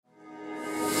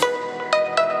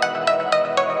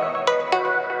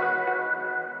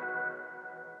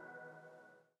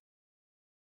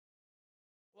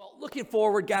looking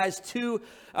forward, guys, to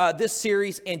this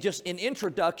series and just an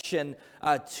introduction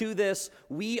to this.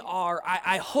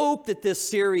 I hope that this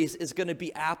series is going to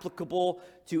be applicable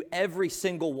to every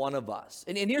single one of us.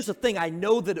 And here's the thing, I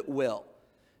know that it will.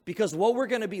 Because what we're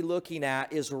going to be looking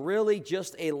at is really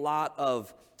just a lot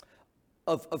of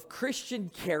Christian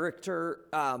character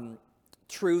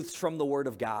truths from the Word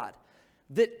of God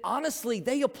that honestly,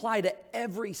 they apply to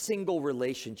every single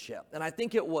relationship. And I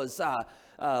think it was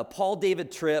Paul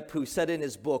David Tripp who said in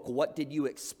his book, What Did You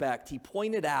Expect? He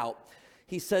pointed out,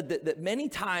 he said that many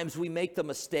times we make the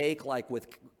mistake, like with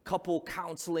couple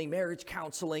counseling, marriage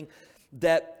counseling,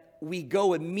 that we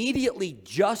go immediately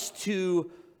just to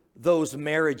those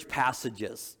marriage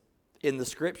passages in the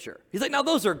scripture. He's like, now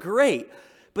those are great.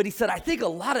 But he said, I think a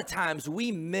lot of times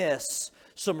we miss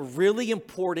some really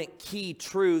important key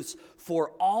truths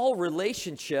for all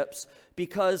relationships,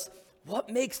 because what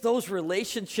makes those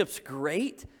relationships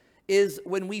great is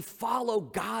when we follow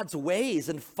God's ways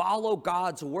and follow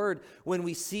God's word, when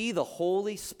we see the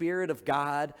Holy Spirit of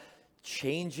God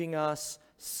changing us,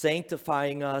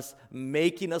 sanctifying us,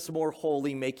 making us more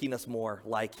holy, making us more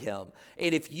like him.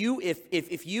 And if you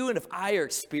and if I are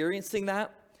experiencing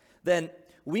that, then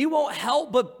we won't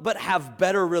help but have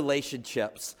better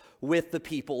relationships with the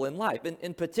people in life.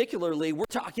 And particularly, we're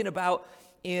talking about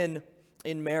in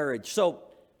marriage. So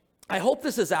I hope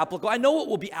this is applicable. I know it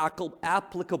will be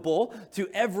applicable to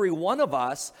every one of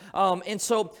us. And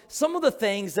so some of the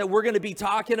things that we're going to be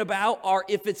talking about are,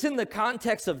 if it's in the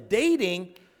context of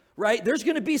dating, right, there's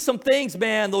going to be some things,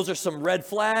 man, those are some red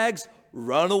flags,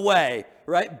 run away,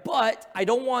 right? But I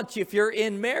don't want you, if you're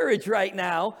in marriage right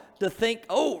now, to think,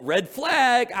 oh, red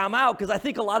flag, I'm out. Because I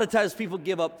think a lot of times people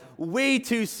give up way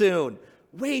too soon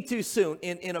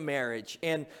in a marriage.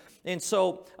 And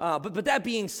so, but that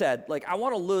being said, like, I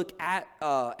want to look at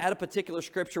a particular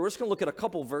scripture. We're just going to look at a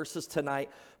couple verses tonight,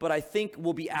 but I think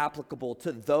will be applicable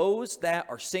to those that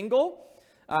are single,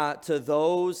 to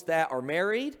those that are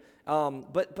married.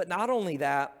 But not only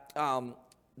that,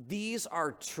 these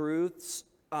are truths.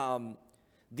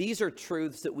 These are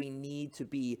truths that we need to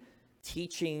be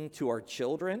teaching to our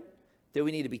children, that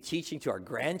we need to be teaching to our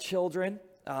grandchildren.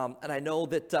 And I know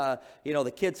that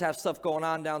the kids have stuff going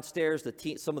on downstairs.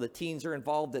 Some of the teens are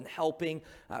involved in helping.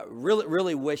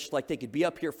 Really wish like they could be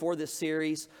up here for this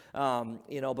series. But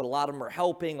a lot of them are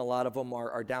helping. A lot of them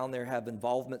are down there, have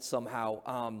involvement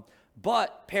somehow.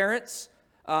 But parents,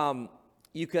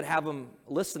 you could have them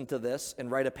listen to this and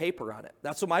write a paper on it.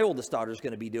 That's what my oldest daughter is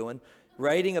going to be doing,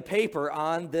 writing a paper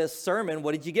on this sermon.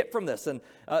 What did you get from this? And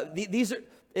these are,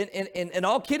 and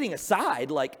all kidding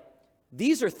aside, like,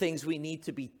 these are things we need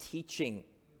to be teaching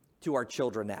to our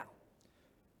children now,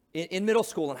 in middle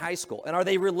school and high school. And are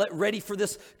they ready for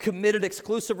this committed,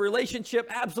 exclusive relationship?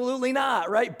 Absolutely not,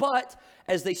 right? But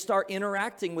as they start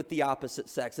interacting with the opposite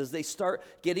sex, as they start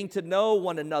getting to know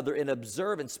one another and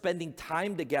observe and spending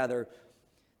time together,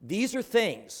 these are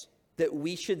things that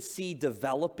we should see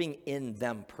developing in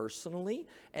them personally.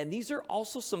 And these are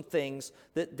also some things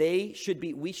that we should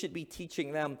be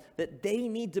teaching them that they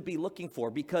need to be looking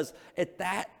for, because at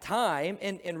that time,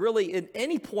 and really at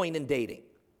any point in dating,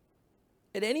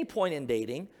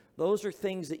 those are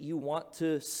things that you want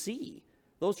to see.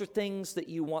 Those are things that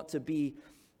you want to be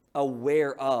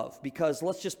aware of, because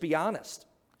let's just be honest.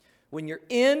 When you're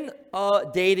in a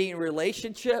dating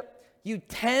relationship, you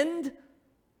tend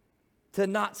to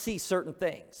not see certain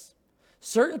things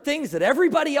that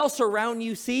everybody else around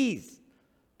you sees.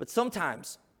 But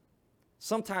sometimes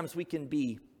we can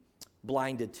be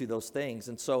blinded to those things.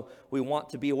 And so we want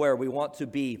to be aware. We want to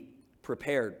be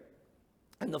prepared.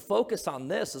 And the focus on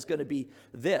this is going to be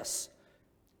this: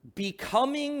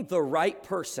 becoming the right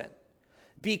person.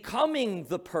 Becoming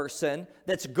the person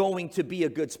that's going to be a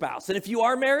good spouse. And if you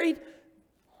are married,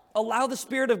 allow the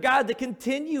Spirit of God to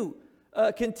continue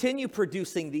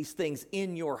producing these things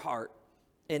in your heart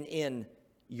and in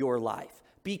your life.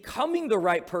 Becoming the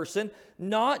right person,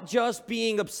 not just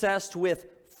being obsessed with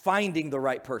finding the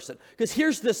right person. Because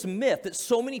here's this myth that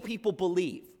so many people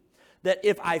believe, that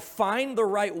if I find the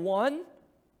right one,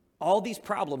 all these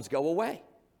problems go away.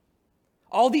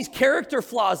 All these character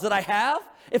flaws that I have,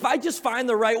 if I just find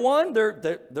the right one,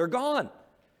 they're gone.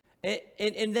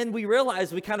 And then we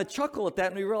realize, we kind of chuckle at that,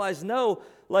 and we realize, no,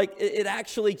 like it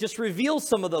actually just reveals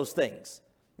some of those things.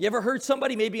 You ever heard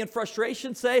somebody maybe in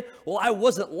frustration say, well, I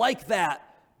wasn't like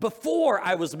that before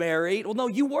I was married? Well, no,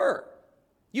 you were.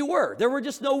 You were. There were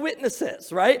just no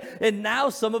witnesses, right? And now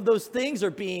some of those things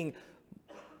are being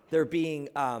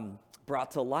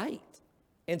brought to light.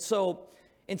 And so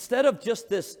instead of just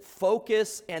this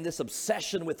focus and this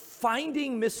obsession with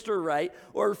finding Mr. Right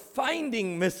or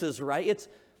finding Mrs. Right, it's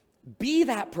Be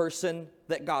that person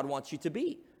that God wants you to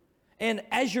be. And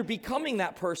as you're becoming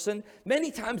that person,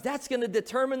 many times that's going to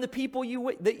determine the people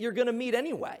that you're going to meet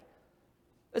anyway.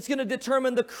 It's going to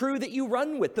determine the crew that you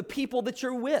run with, the people that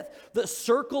you're with, the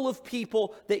circle of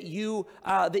people that you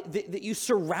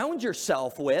surround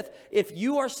yourself with. If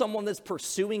you are someone that's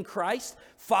pursuing Christ,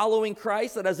 following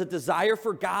Christ, that has a desire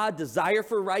for God, desire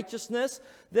for righteousness,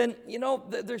 then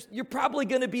you're probably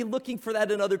going to be looking for that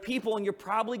in other people, and you're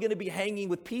probably going to be hanging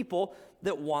with people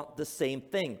that want the same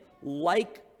thing,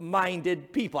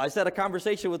 like-minded people. I just had a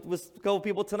conversation with a couple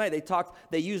people tonight.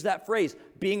 They used that phrase,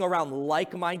 being around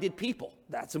like-minded people.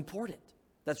 That's important.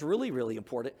 That's really, really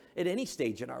important at any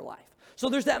stage in our life. So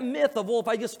there's that myth of, well, if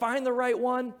I just find the right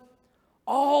one,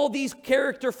 all these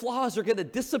character flaws are going to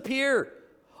disappear.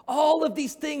 All of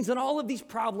these things and all of these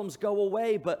problems go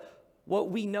away. But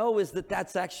what we know is that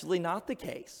that's actually not the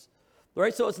case.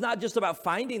 Right? So it's not just about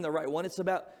finding the right one. It's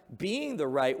about being the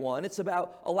right one. It's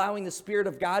about allowing the Spirit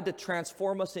of God to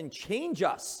transform us and change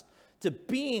us to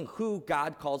being who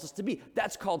God calls us to be.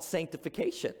 That's called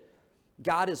sanctification.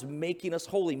 God is making us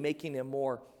holy, making him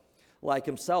more like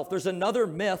himself. There's another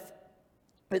myth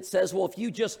that says, well, if you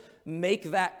just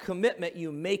make that commitment,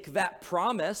 you make that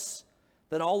promise,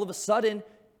 then all of a sudden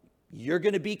you're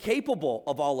going to be capable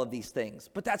of all of these things.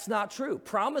 But that's not true.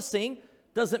 Promising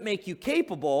doesn't make you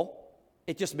capable.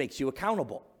 It just makes you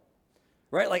accountable,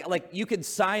 right? Like you can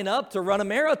sign up to run a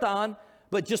marathon,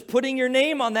 but just putting your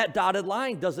name on that dotted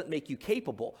line doesn't make you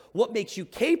capable. What makes you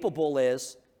capable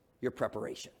is your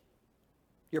preparation.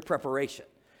 Your preparation.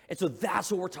 And so that's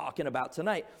what we're talking about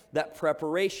tonight, that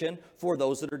preparation for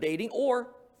those that are dating, or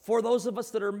for those of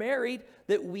us that are married,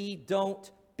 that we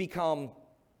don't become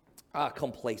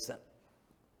complacent.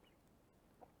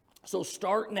 So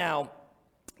start now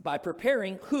by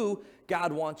preparing who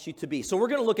God wants you to be. So we're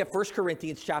going to look at 1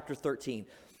 Corinthians chapter 13,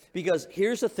 because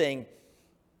here's the thing.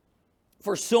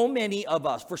 For so many of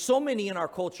us, for so many in our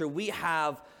culture, we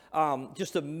have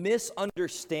just a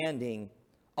misunderstanding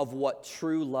of what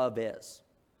true love is.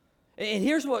 And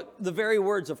here's what the very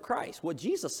words of Christ, what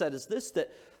Jesus said is this,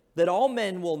 that all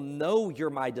men will know you're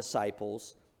my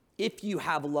disciples if you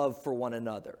have love for one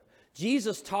another.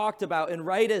 Jesus talked about, and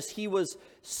right as he was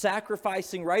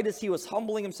sacrificing, right as he was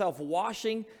humbling himself,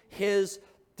 washing his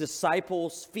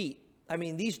disciples' feet. I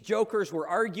mean, these jokers were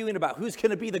arguing about who's going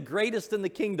to be the greatest in the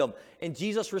kingdom. And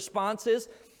Jesus' response is,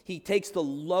 he takes the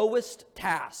lowest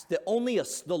task that only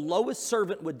the lowest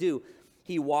servant would do.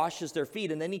 He washes their feet,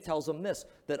 and then he tells them this,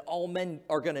 that all men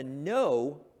are going to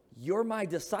know you're my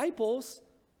disciples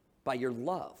by your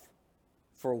love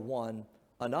for one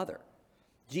another.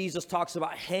 Jesus talks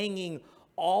about hanging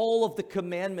all of the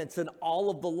commandments and all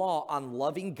of the law on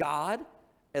loving God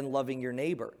and loving your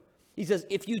neighbor. He says,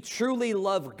 if you truly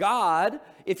love God,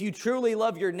 if you truly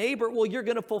love your neighbor, well, you're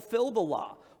going to fulfill the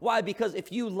law. Why? Because if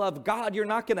you love God, you're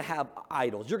not going to have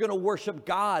idols. You're going to worship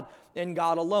God and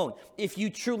God alone. If you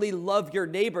truly love your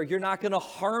neighbor, you're not going to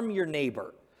harm your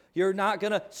neighbor. You're not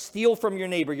going to steal from your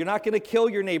neighbor. You're not going to kill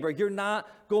your neighbor. You're not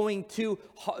going to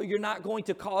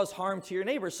cause harm to your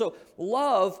neighbor. So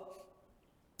love,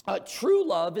 true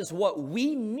love, is what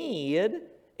we need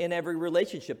in every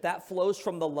relationship. That flows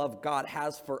from the love God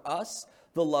has for us,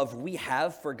 the love we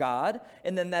have for God,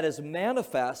 and then that is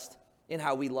manifest in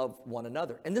how we love one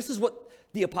another. And this is what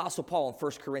the Apostle Paul in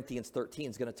 1 Corinthians 13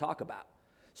 is going to talk about.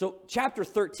 So chapter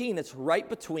 13, it's right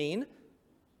between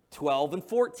 12 and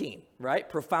 14, right?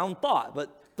 Profound thought.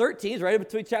 But 13 is right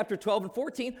between chapter 12 and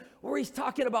 14, where he's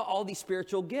talking about all these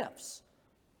spiritual gifts.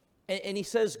 And he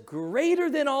says, greater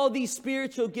than all these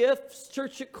spiritual gifts,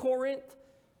 church at Corinth,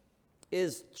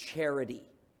 is charity,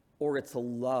 or it's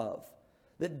love.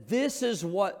 That this is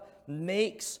what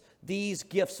makes these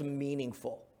gifts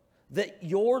meaningful. That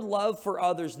your love for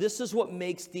others, this is what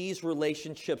makes these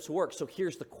relationships work. So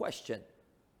here's the question.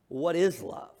 What is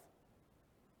love?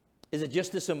 Is it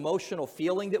just this emotional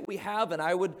feeling that we have? And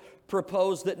I would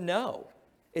propose that no.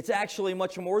 It's actually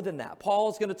much more than that.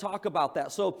 Paul's going to talk about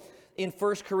that. So in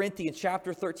 1 Corinthians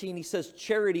chapter 13, he says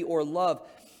charity or love,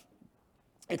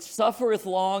 it suffereth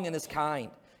long and is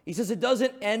kind. He says it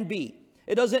doesn't envy.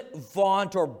 It doesn't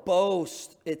vaunt or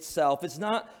boast itself. It's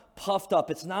not puffed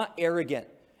up. It's not arrogant.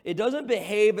 It doesn't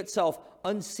behave itself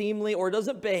unseemly, or it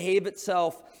doesn't behave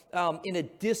itself in a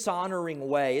dishonoring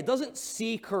way. It doesn't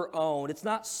seek her own. It's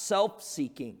not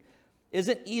self-seeking. It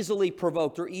isn't easily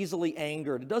provoked or easily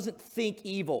angered. It doesn't think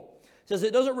evil. It says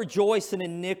it doesn't rejoice in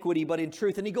iniquity, but in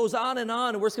truth. And he goes on, and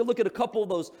we're just going to look at a couple of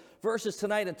those verses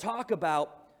tonight and talk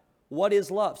about what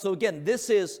is love. So again, this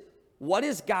is what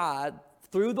is God,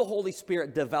 through the Holy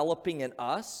Spirit, developing in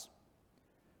us.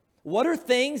 What are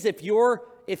things, if you're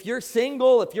if you're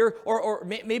single, if you're,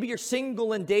 maybe you're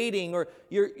single and dating, or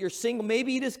you're single,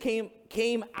 maybe you just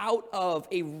came out of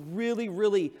a really,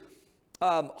 really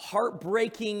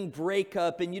heartbreaking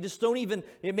breakup, and you just don't even,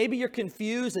 maybe you're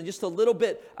confused and just a little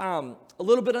bit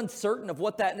uncertain of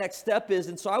what that next step is.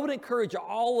 And so I would encourage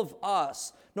all of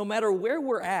us, no matter where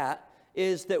we're at,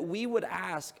 is that we would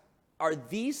ask, are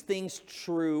these things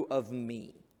true of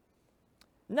me?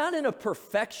 Not in a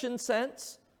perfection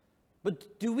sense,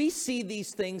 but do we see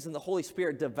these things and the Holy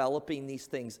Spirit developing these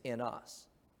things in us?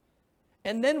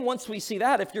 And then once we see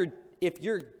that, if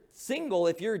you're single,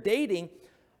 if you're dating,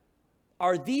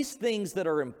 are these things that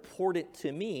are important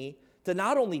to me to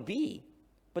not only be,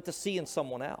 but to see in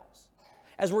someone else?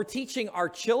 As we're teaching our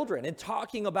children and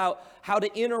talking about how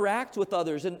to interact with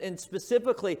others, and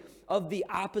specifically of the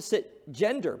opposite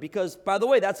gender, because, by the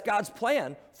way, that's God's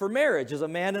plan for marriage, as a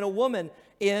man and a woman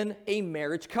in a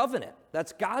marriage covenant.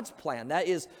 That's God's plan. That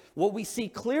is what we see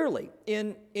clearly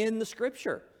in the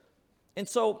Scripture. And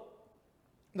so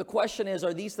the question is,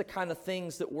 are these the kind of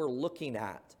things that we're looking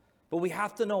at? But we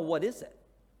have to know, what is it?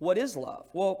 What is love?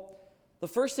 Well, the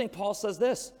first thing Paul says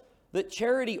this, that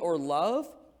charity or love,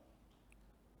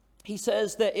 he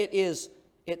says that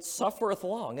it suffereth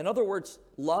long. In other words,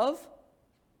 love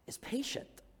is patient.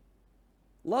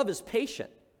 Love is patient.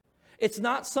 It's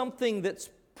not something that's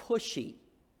pushy.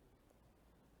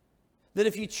 That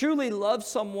if you truly love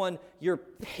someone, you're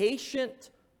patient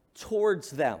towards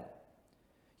them.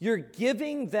 You're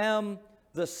giving them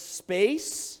the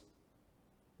space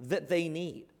that they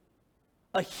need.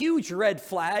 A huge red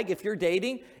flag, if you're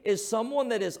dating, is someone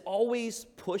that is always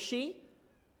pushy,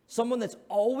 someone that's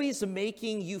always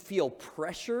making you feel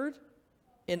pressured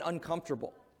and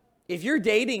uncomfortable. If you're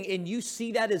dating and you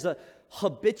see that as a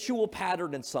habitual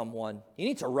pattern in someone, you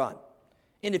need to run.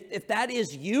 And if that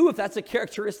is you, if that's a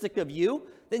characteristic of you,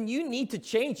 then you need to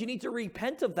change. You need to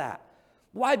repent of that.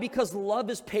 Why? Because love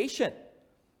is patient.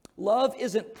 Love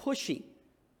isn't pushy.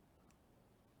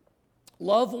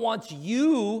 Love wants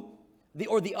you,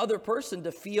 the other person,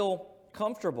 to feel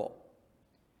comfortable.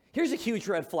 Here's a huge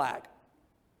red flag.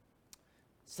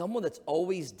 Someone that's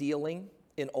always dealing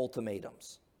in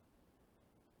ultimatums.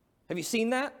 Have you seen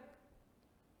that?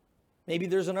 Maybe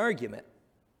there's an argument.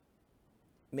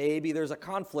 Maybe there's a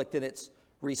conflict, and it's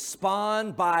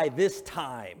respond by this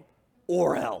time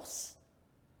or else.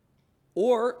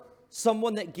 Or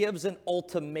someone that gives an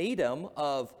ultimatum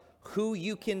of who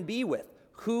you can be with,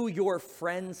 who your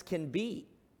friends can be.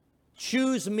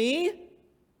 Choose me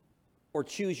or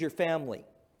choose your family.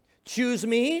 Choose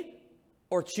me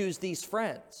or choose these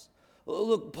friends.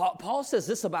 Look, Paul says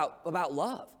this about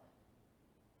love.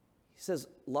 He says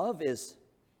love is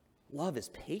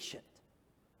patient.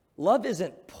 Love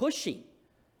isn't pushy.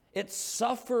 It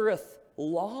suffereth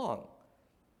long.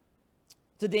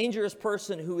 It's a dangerous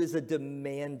person who is a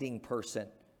demanding person.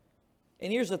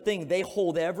 And here's the thing, they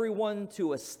hold everyone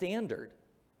to a standard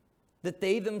that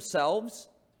they themselves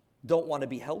don't want to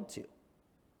be held to.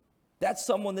 That's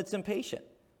someone that's impatient.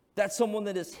 That's someone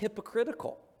that is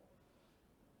hypocritical.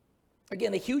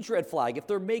 Again, a huge red flag if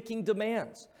they're making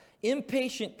demands.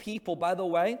 Impatient people, by the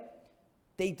way,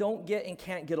 they don't get and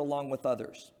can't get along with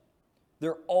others.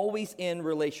 They're always in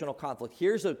relational conflict.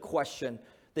 Here's a question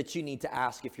that you need to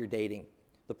ask if you're dating.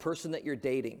 The person that you're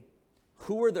dating,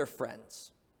 who are their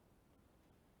friends?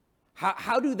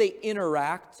 How do they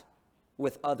interact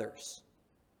with others?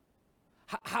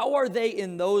 How are they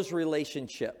in those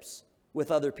relationships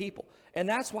with other people? And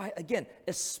that's why, again,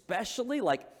 especially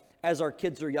like as our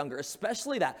kids are younger,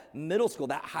 especially that middle school,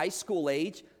 that high school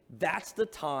age, that's the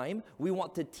time we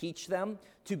want to teach them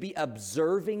to be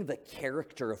observing the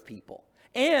character of people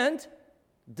and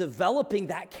developing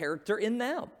that character in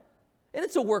them. And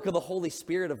it's a work of the Holy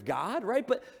Spirit of God, right?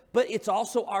 But it's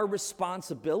also our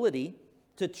responsibility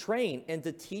to train and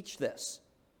to teach this.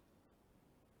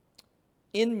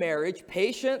 In marriage,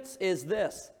 patience is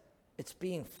this. It's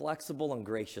being flexible and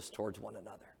gracious towards one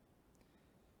another.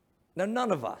 Now,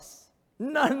 none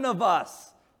of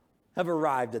us have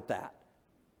arrived at that.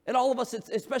 And all of us,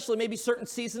 especially maybe certain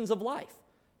seasons of life,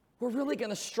 we're really going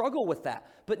to struggle with that.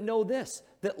 But know this,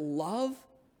 that love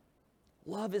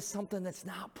is something that's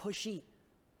not pushy.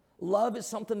 Love is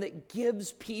something that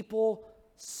gives people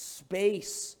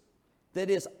space, that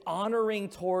is honoring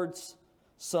towards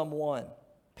someone.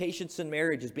 Patience in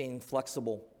marriage is being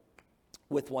flexible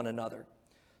with one another.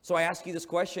 So I ask you this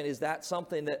question, is that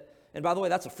something that, and by the way,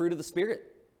 that's a fruit of the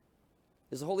Spirit.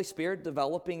 Is the Holy Spirit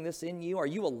developing this in you? Are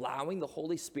you allowing the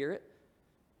Holy Spirit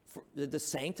to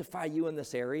sanctify you in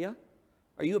this area?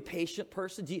 Are you a patient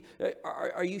person?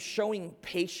 Are you showing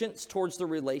patience towards the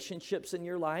relationships in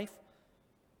your life?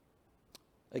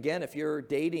 Again, if you're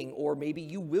dating, or maybe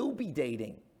you will be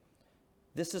dating,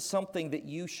 this is something that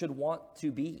you should want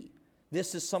to be.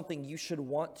 This is something you should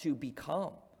want to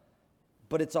become.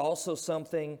 But it's also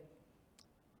something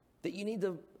that you need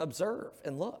to observe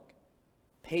and look.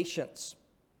 Patience.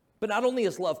 But not only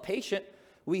is love patient,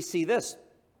 we see this.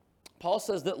 Paul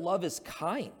says that love is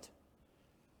kind.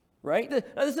 Right? Now,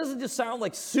 this doesn't just sound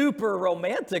like super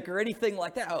romantic or anything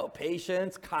like that. Oh,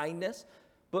 patience, kindness.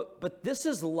 But this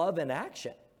is love in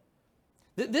action.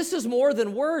 This is more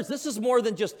than words. This is more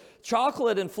than just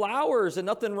chocolate and flowers, and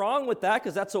nothing wrong with that,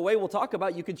 because that's a way we'll talk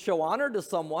about. You can show honor to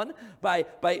someone by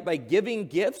giving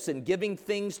gifts and giving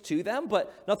things to them,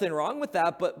 but nothing wrong with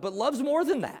that. But love's more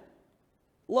than that.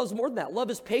 Love's more than that. Love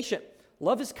is patient.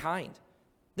 Love is kind.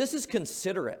 This is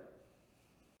considerate.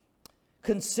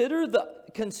 Consider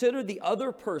the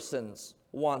other person's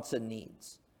wants and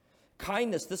needs.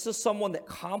 Kindness, this is someone that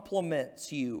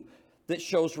compliments you, that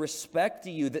shows respect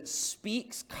to you, that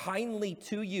speaks kindly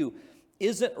to you,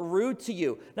 isn't rude to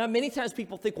you. Now, many times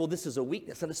people think, well, this is a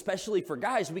weakness. And especially for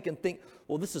guys, we can think,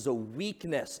 well, this is a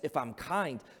weakness if I'm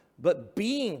kind. But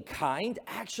being kind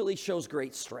actually shows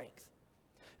great strength.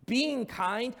 Being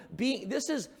kind, this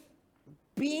is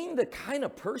being the kind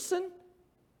of person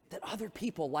that other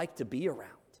people like to be around.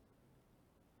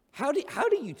 How do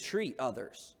you treat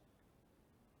others?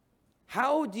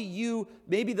 How do you,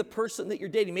 maybe the person that you're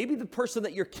dating, maybe the person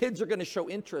that your kids are going to show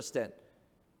interest in,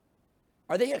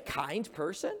 are they a kind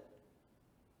person?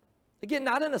 Again,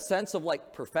 not in a sense of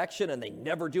like perfection and they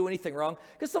never do anything wrong,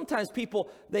 because sometimes people,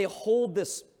 they hold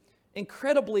this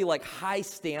incredibly like high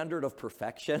standard of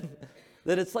perfection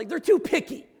that it's like they're too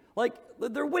picky. Like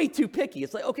they're way too picky.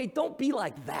 It's like, okay, don't be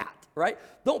like that, right?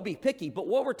 Don't be picky. But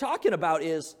what we're talking about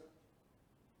is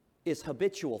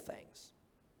habitual things.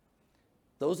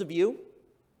 Those of you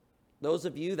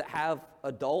that have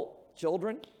adult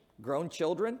children, grown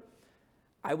children,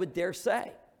 I would dare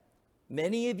say,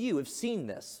 many of you have seen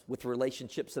this with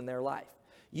relationships in their life.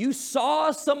 You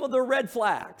saw some of the red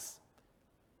flags.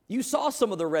 You saw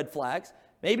some of the red flags.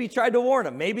 Maybe you tried to warn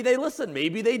them. Maybe they listened.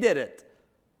 Maybe they didn't.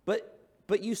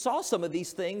 But you saw some of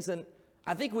these things, and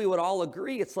I think we would all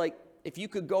agree, it's like if you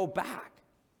could go back,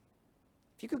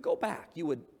 you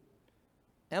would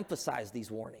emphasize these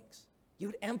warnings. You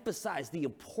would emphasize the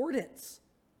importance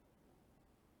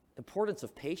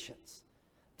of patience,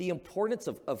 the importance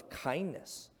of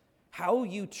kindness, how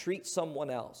you treat someone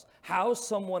else, how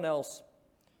someone else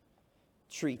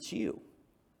treats you.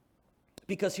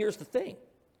 Because here's the thing,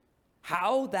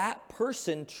 how that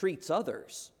person treats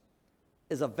others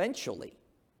is eventually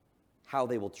how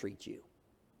they will treat you.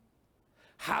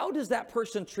 How does that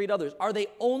person treat others? Are they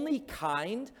only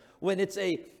kind when it's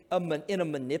in a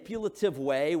manipulative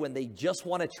way, when they just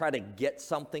want to try to get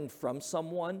something from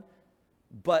someone,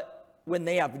 but when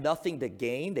they have nothing to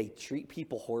gain, they treat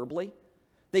people horribly?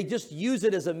 They just use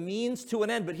it as a means to an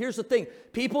end. But here's the thing,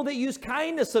 people that use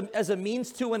kindness as a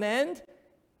means to an end,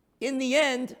 in the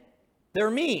end, they're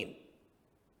mean,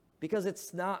 because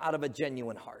it's not out of a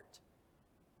genuine heart.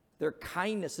 Their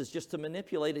kindness is just to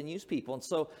manipulate and use people. And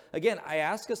so, again, I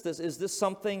ask us this, is this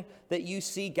something that you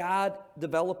see God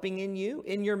developing in you,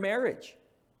 in your marriage?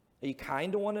 Are you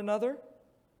kind to one another?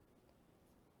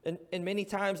 And many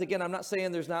times, again, I'm not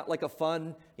saying there's not like a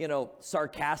fun,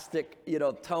 sarcastic,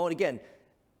 tone. Again,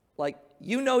 like,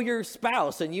 your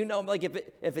spouse, and like if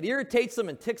it irritates them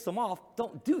and ticks them off,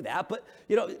 don't do that. But,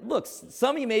 look,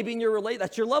 some of you maybe in your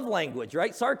that's your love language,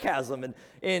 right? Sarcasm, and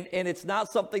it's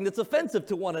not something that's offensive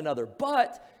to one another.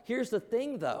 But here's the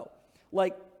thing, though,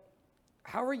 like,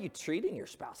 how are you treating your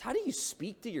spouse? How do you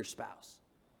speak to your spouse?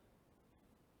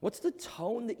 What's the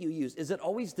tone that you use? Is it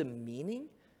always demeaning?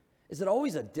 Is it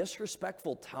always a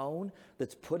disrespectful tone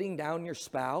that's putting down your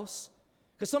spouse?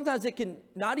 Because sometimes it can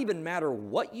not even matter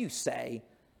what you say,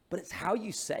 but it's how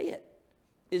you say it.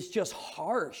 It's just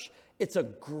harsh. It's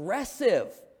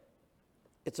aggressive.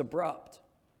 It's abrupt.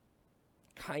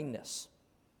 Kindness.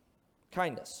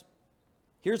 Kindness.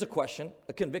 Here's a question,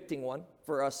 a convicting one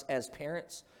for us as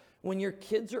parents. When your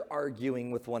kids are arguing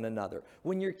with one another,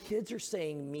 when your kids are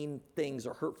saying mean things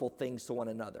or hurtful things to one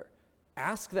another,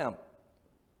 ask them,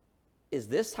 is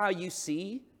this how you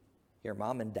see your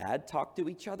mom and dad talk to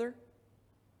each other?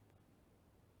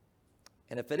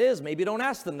 And if it is, maybe don't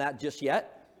ask them that just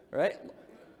yet, right?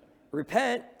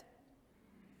 Repent.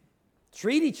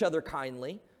 Treat each other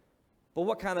kindly. But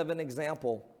what kind of an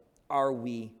example are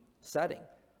we setting?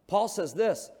 Paul says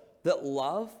this, that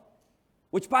love,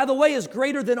 which by the way is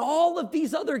greater than all of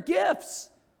these other gifts.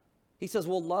 He says,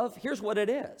 well, love, here's what it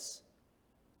is.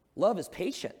 Love is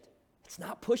patient. It's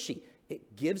not pushy.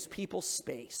 It gives people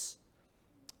space.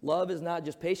 Love is not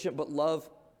just patient, but love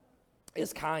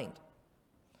is kind.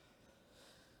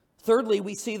 Thirdly,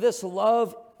 we see this: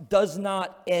 love does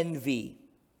not envy.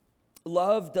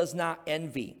 Love does not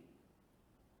envy.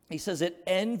 He says it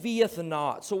envieth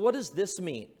not. So what does this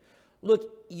mean?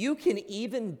 Look, you can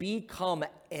even become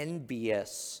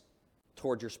envious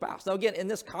toward your spouse. Now again, in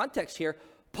this context here,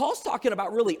 Paul's talking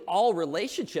about really all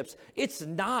relationships. It's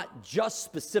not just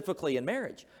specifically in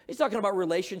marriage. He's talking about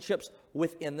relationships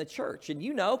within the church. And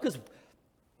you know, because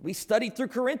we studied through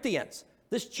Corinthians.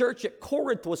 This church at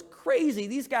Corinth was crazy.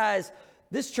 These guys,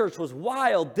 this church was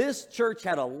wild. This church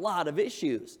had a lot of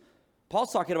issues.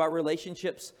 Paul's talking about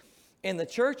relationships in the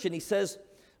church, and he says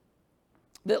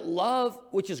that love,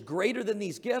 which is greater than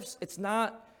these gifts, it's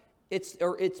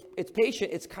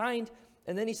patient, it's kind.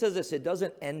 And then he says this: it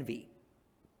doesn't envy.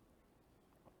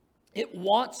 It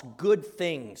wants good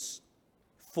things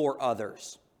for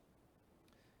others.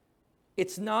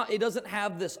 It doesn't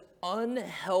have this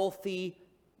unhealthy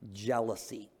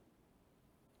jealousy.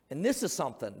 And this is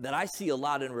something that I see a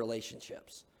lot in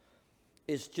relationships,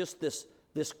 is just this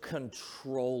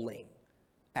controlling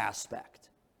aspect.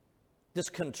 This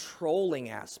controlling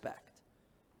aspect.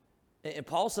 And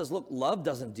Paul says, look, love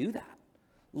doesn't do that.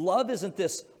 Love isn't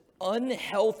this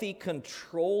unhealthy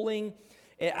controlling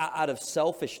out of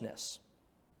selfishness.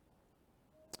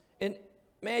 And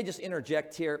may I just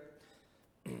interject here?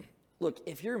 Look,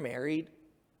 if you're married,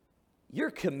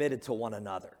 you're committed to one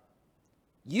another.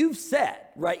 You've said,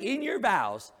 right, in your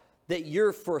vows that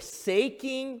you're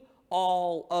forsaking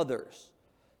all others.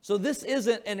 So this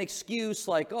isn't an excuse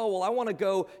like, oh, well, I want to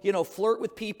go, flirt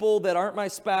with people that aren't my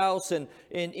spouse and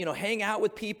hang out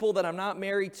with people that I'm not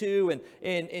married to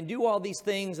and do all these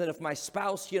things. And if my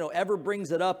spouse, ever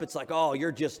brings it up, it's like, oh,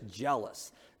 you're just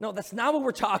jealous. No, that's not what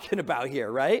we're talking about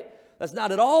here, right? That's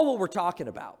not at all what we're talking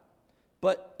about.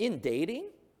 But in dating,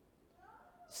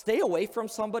 stay away from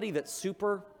somebody that's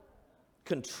super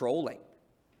controlling.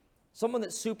 Someone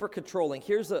that's super controlling.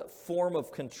 Here's a form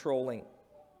of controlling.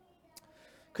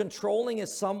 Controlling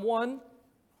is someone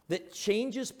that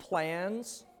changes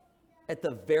plans at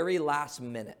the very last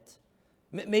minute.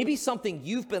 Maybe something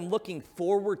you've been looking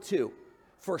forward to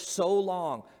for so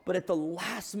long, but at the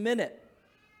last minute,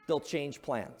 they'll change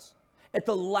plans. At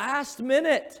the last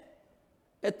minute,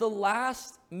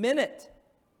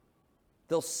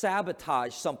 they'll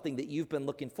sabotage something that you've been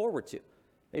looking forward to.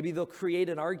 Maybe they'll create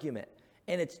an argument,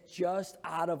 and it's just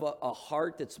out of a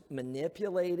heart that's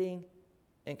manipulating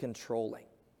and controlling.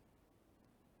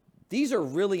 These are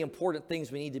really important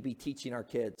things we need to be teaching our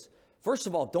kids. First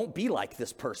of all, don't be like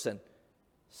this person.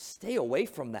 Stay away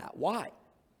from that. Why?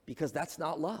 Because that's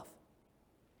not love.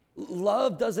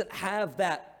 Love doesn't have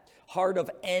that heart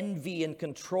of envy and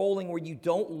controlling where you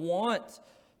don't want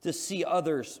to see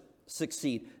others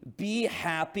succeed. Be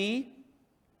happy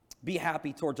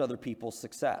towards other people's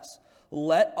success.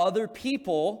 Let other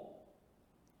people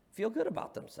feel good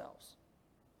about themselves.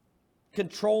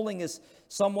 Controlling is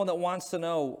someone that wants to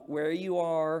know where you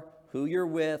are, who you're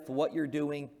with, what you're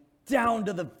doing, down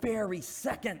to the very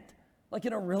second. Like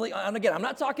in a really, and again, I'm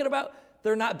not talking about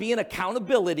there not being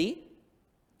accountability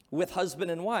with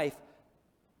husband and wife,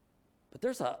 but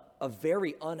there's a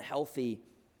very unhealthy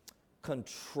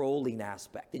controlling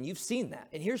aspect. And you've seen that.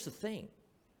 And here's the thing.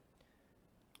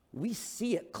 We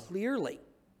see it clearly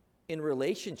in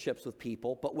relationships with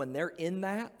people, but when they're in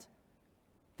that,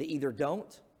 they either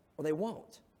don't or they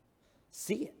won't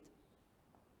see it.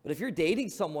 But if you're dating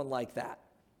someone like that,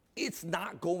 it's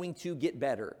not going to get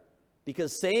better,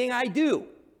 because saying I do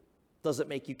doesn't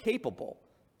make you capable.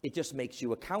 It just makes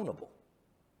you accountable.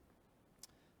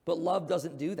 But love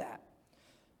doesn't do that.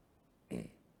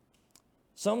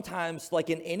 Sometimes, like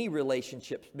in any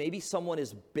relationship, maybe someone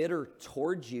is bitter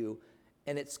towards you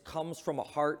and it comes from a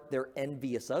heart they're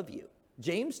envious of you.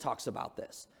 James talks about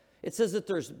this. It says that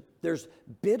there's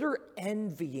bitter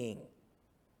envying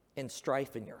and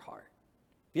strife in your heart.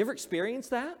 Have you ever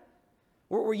experienced that?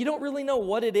 Where you don't really know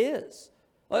what it is.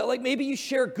 Like maybe you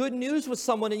share good news with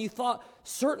someone and you thought,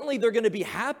 certainly they're going to be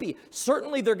happy.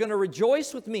 Certainly they're going to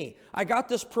rejoice with me. I got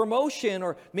this promotion,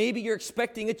 or maybe you're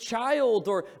expecting a child,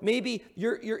 or maybe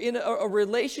you're in a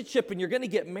relationship and you're going to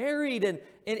get married. And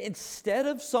instead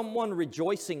of someone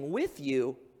rejoicing with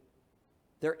you,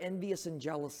 they're envious and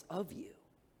jealous of you.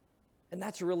 And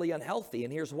that's really unhealthy.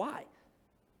 And here's why.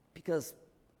 Because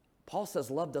Paul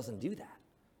says love doesn't do that.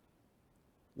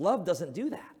 Love doesn't do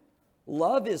that.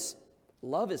 Love is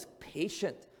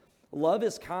patient. Love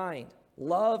is kind.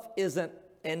 Love isn't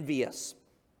envious.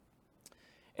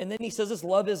 And then he says this: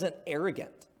 love isn't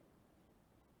arrogant.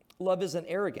 Love isn't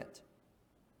arrogant.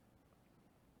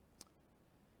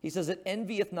 He says it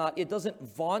envieth not. It doesn't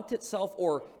vaunt itself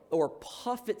or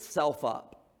puff itself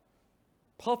up.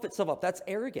 puff itself up. That's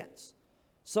arrogance.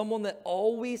 Someone that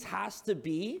always has to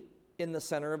be in the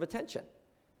center of attention.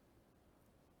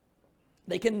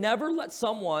 They can never let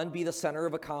someone be the center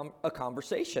of a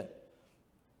conversation.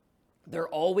 They're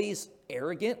always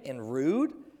arrogant and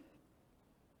rude.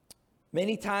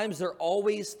 Many times they're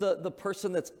always the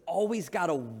person that's always got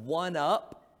to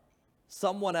one-up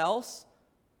someone else.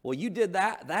 Well, you did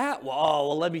that?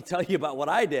 Well, let me tell you about what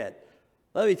I did.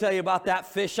 Let me tell you about that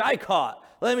fish I caught.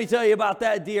 Let me tell you about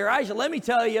that deer I shot. Let me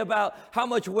tell you about how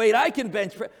much weight I can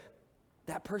bench.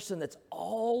 That person that's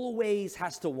always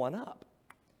has to one-up.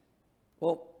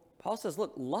 Well, Paul says,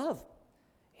 look, love,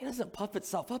 it doesn't puff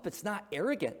itself up. It's not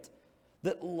arrogant.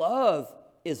 That love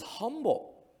is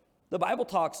humble. The Bible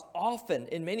talks often,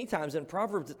 and many times in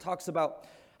Proverbs, it talks about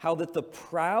how that the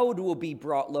proud will be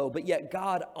brought low, but yet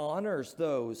God honors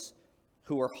those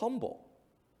who are humble.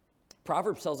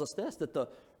 Proverbs tells us this, that the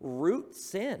root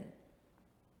sin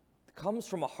comes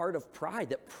from a heart of pride.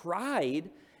 That pride,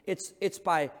 it's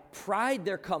by pride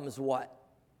there comes what?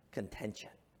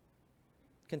 Contention.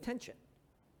 Contention.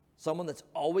 Someone that's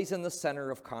always in the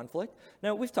center of conflict.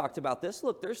 Now, we've talked about this.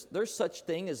 Look, there's such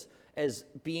thing as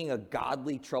being a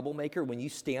godly troublemaker. When you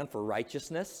stand for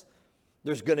righteousness,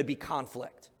 there's going to be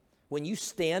conflict. When you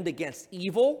stand against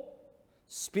evil,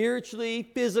 spiritually,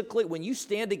 physically, when you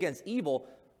stand against evil,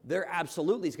 there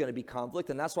absolutely is going to be conflict,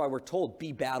 and that's why we're told,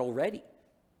 be battle ready.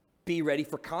 Be ready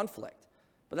for conflict.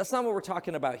 But that's not what we're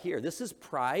talking about here. This is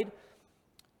pride.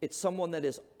 It's someone that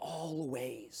is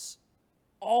always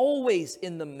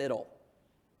in the middle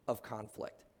of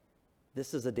conflict.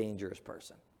 This is a dangerous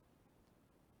person.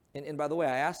 And by the way,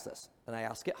 I ask this, and I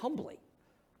ask it humbly.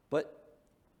 But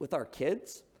with our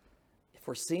kids, if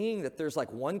we're seeing that there's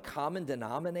like one common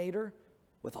denominator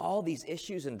with all these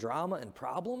issues and drama and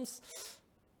problems,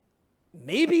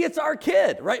 maybe it's our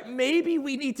kid, right? Maybe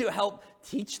we need to help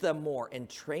teach them more and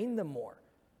train them more.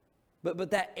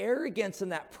 But that arrogance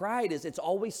and that pride it's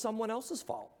always someone else's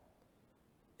fault.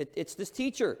 It's this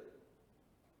teacher.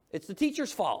 It's the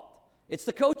teacher's fault. It's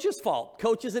the coach's fault.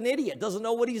 Coach is an idiot, doesn't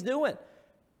know what he's doing.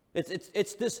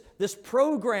 It's this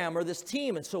program or this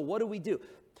team. And so what do?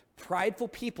 Prideful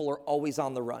people are always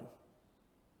on the run.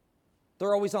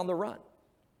 They're always on the run.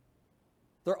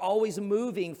 They're always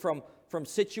moving from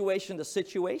situation to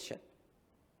situation.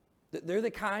 They're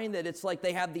the kind that it's like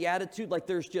they have the attitude like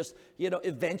there's just,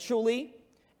 eventually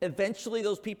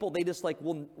those people, they just like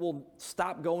will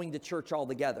stop going to church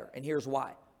altogether. And here's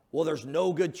why. Well, there's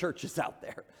no good churches out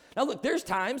there. Now look, there's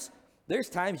times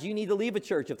you need to leave a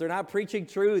church if they're not preaching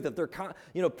truth, if they're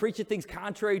preaching things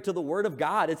contrary to the word of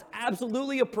God. It's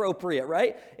absolutely appropriate,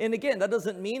 right? And again, that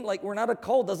doesn't mean like we're not a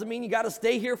cult, doesn't mean you got to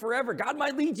stay here forever. God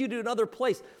might lead you to another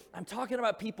place. I'm talking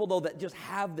about people though that just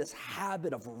have this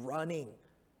habit of running.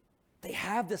 They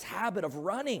have this habit of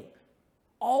running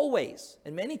always,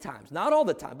 and many times, not all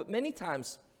the time, but many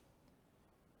times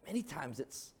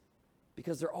it's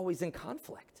because they're always in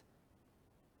conflict.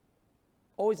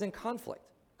 Always in conflict.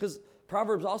 Because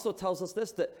Proverbs also tells us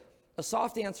this, that a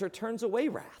soft answer turns away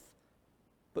wrath,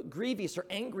 but grievous or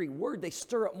angry word, they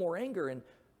stir up more anger. And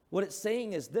what it's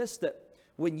saying is this, that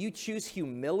when you choose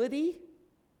humility,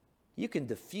 you can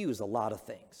diffuse a lot of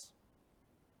things.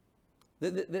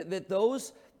 That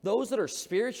those that are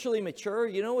spiritually mature,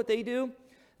 you know what they do?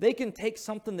 They can take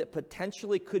something that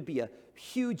potentially could be a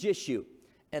huge issue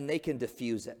and they can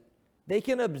diffuse it. They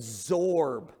can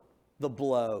absorb the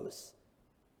blows.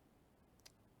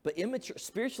 But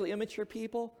spiritually immature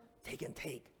people, they can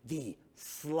take the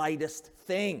slightest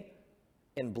thing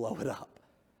and blow it up.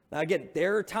 Now again,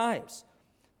 there are times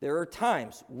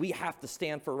we have to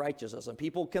stand for righteousness, and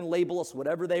people can label us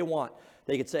whatever they want.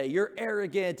 They could say, you're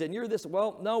arrogant and you're this.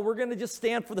 Well, no, we're going to just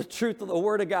stand for the truth of the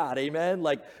word of God. Amen.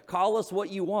 Like, call us what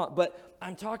you want. But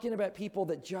I'm talking about people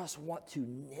that just want to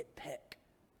nitpick.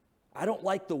 I don't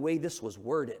like the way this was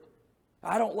worded.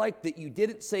 I don't like that you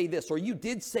didn't say this or you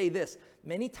did say this.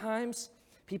 Many times,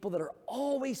 people that are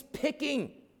always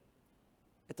picking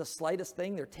at the slightest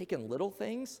thing, they're taking little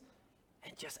things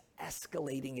and just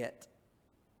escalating it.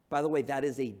 By the way, that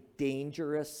is a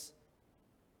dangerous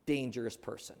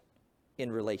person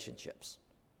in relationships,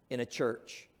 in a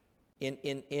church, in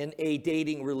a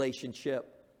dating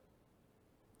relationship,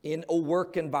 in a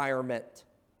work environment.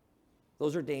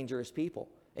 Those are dangerous people.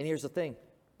 And here's the thing.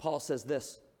 Paul says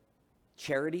this,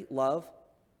 charity, love,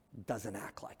 doesn't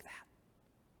act like that.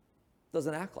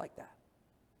 Doesn't act like that.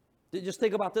 Just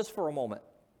think about this for a moment.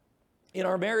 In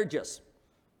our marriages,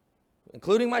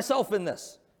 including myself in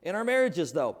this, in our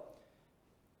marriages, though,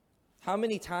 how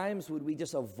many times would we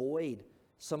just avoid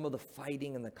some of the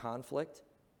fighting and the conflict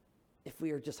if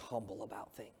we are just humble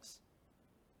about things?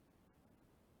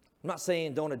 I'm not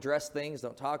saying don't address things,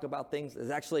 don't talk about things. There's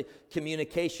actually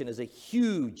communication is a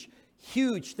huge,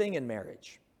 huge thing in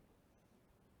marriage.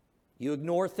 You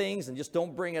ignore things and just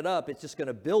don't bring it up, it's just going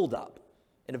to build up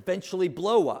and eventually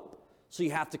blow up. So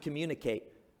you have to communicate,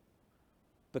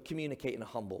 but communicate in a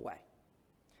humble way.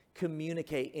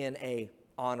 Communicate in a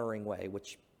honoring way,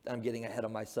 which I'm getting ahead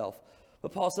of myself.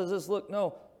 But Paul says this, look,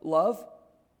 no, love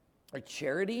or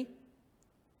charity,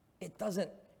 it doesn't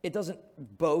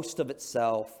boast of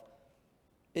itself.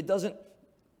 It doesn't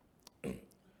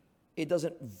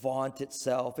vaunt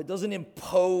itself. It doesn't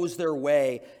impose their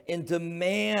way and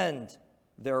demand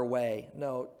their way.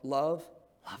 No, love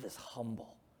is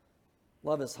humble.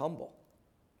 Love is humble.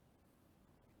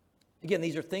 Again,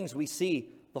 these are things we see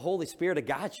the Holy Spirit of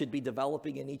God should be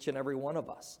developing in each and every one of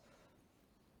us.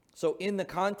 So in the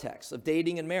context of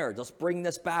dating and marriage, let's bring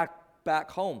this back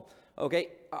home. Okay,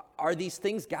 are these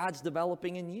things God's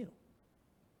developing in you?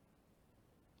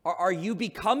 Are you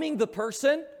becoming the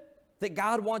person that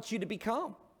God wants you to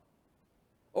become?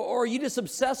 Or are you just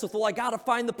obsessed with, well, I got to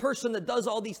find the person that does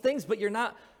all these things, but you're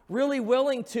not really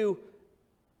willing to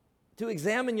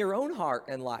examine your own heart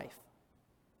and life?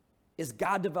 Is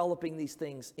God developing these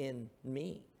things in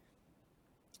me?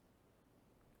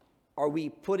 Are we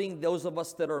putting, those of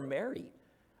us that are married,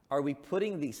 are we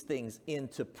putting these things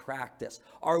into practice?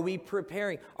 Are we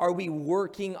preparing? Are we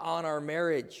working on our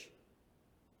marriage?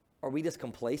 Are we just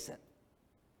complacent?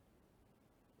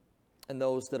 And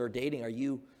those that are dating, are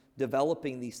you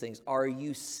developing these things? Are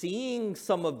you seeing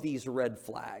some of these red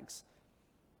flags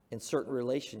in certain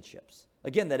relationships?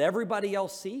 Again, that everybody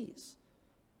else sees.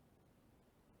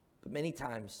 But many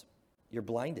times, you're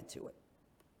blinded to it.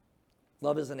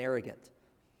 Love isn't arrogant.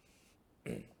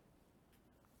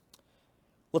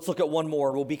 Let's look at one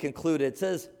more. We'll be concluded. It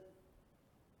says,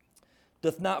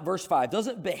 verse 5,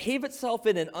 doesn't behave itself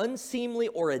in an unseemly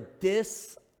or a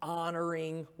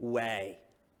dishonoring way.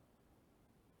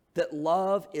 That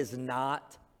love is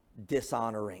not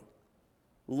dishonoring.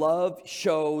 Love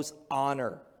shows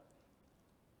honor.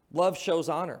 Love shows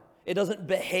honor. It doesn't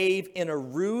behave in a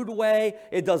rude way.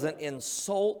 It doesn't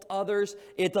insult others.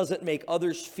 It doesn't make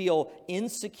others feel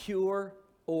insecure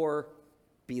or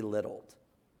belittled.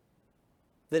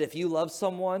 That if you love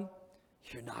someone,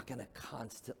 you're not going to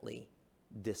constantly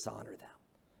dishonor them.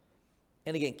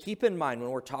 And again, keep in mind,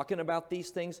 when we're talking about these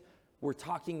things, we're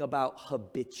talking about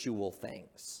habitual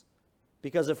things.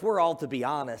 Because if we're all to be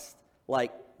honest,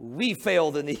 like, we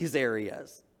failed in these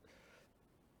areas.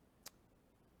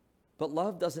 But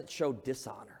love doesn't show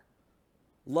dishonor.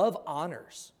 Love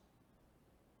honors.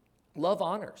 Love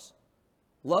honors.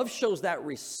 Love shows that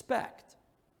respect.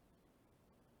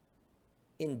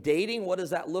 In dating, what does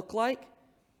that look like?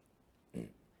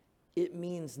 It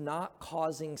means not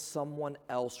causing someone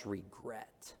else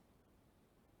regret.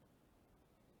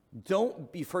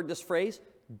 You've heard this phrase,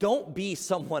 don't be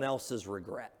someone else's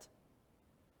regret.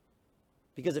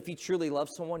 Because if you truly love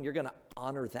someone, you're going to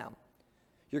honor them.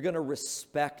 You're going to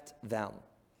respect them.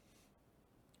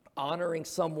 Honoring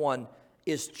someone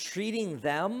is treating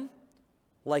them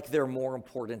like they're more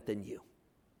important than you.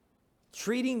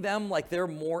 Treating them like they're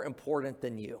more important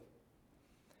than you.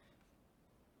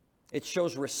 It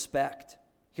shows respect.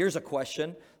 Here's a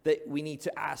question that we need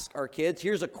to ask our kids.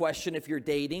 Here's a question if you're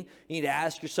dating. You need to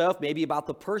ask yourself maybe about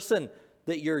the person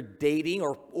that you're dating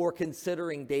or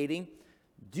considering dating.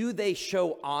 Do they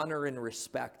show honor and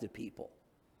respect to people?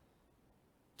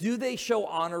 Do they show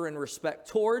honor and respect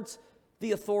towards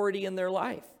the authority in their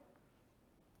life?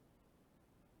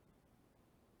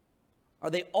 Are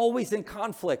they always in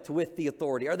conflict with the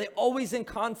authority? Are they always in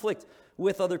conflict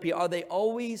with other people? Are they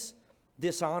always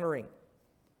dishonoring?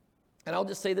 And I'll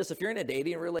just say this, if you're in a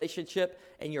dating relationship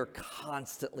and you're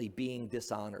constantly being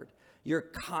dishonored, you're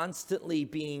constantly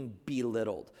being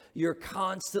belittled, you're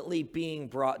constantly being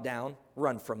brought down,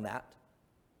 run from that.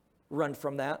 Run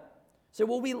from that. Say,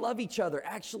 well, we love each other.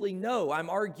 Actually, no, I'm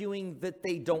arguing that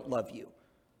they don't love you.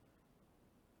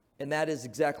 And that is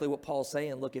exactly what Paul's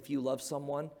saying. Look, if you love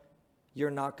someone,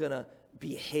 you're not going to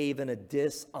behave in a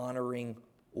dishonoring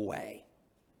way.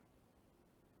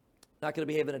 Not going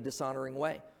to behave in a dishonoring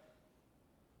way.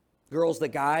 Girls, the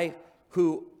guy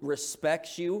who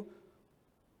respects you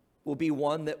will be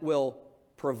one that will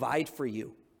provide for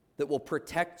you, that will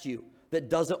protect you, that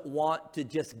doesn't want to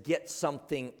just get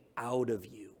something out of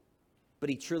you. But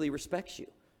he truly respects you,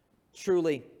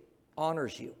 truly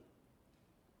honors you.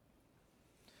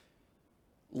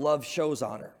 Love shows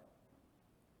honor.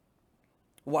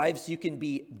 Wives, you can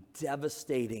be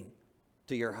devastating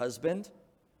to your husband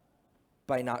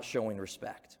by not showing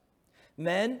respect.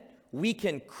 Men, we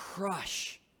can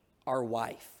crush our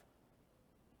wife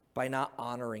by not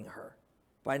honoring her,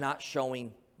 by not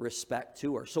showing respect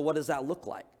to her. So what does that look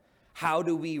like? How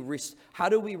do we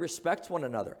respect one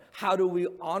another? How do we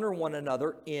honor one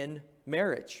another in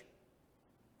marriage?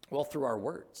 Well, through our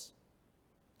words,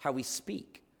 how we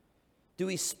speak. Do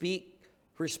we speak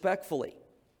respectfully?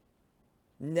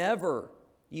 Never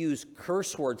use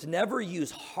curse words, never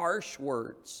use harsh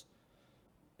words.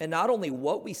 And not only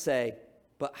what we say,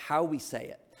 but how we say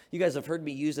it. You guys have heard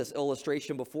me use this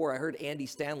illustration before. I heard Andy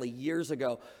Stanley years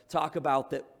ago talk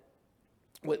about that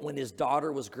when his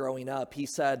daughter was growing up. He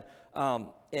said, and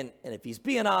if he's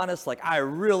being honest, like, I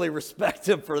really respect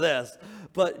him for this,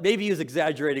 but maybe he was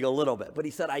exaggerating a little bit. But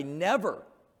he said, I never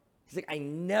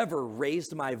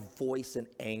raised my voice in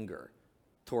anger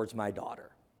towards my daughter.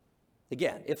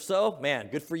 Again, if so, man,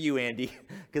 good for you, Andy,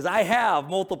 because I have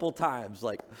multiple times,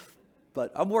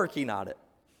 but I'm working on it.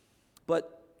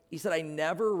 But he said, I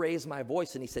never raised my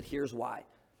voice, and he said, here's why.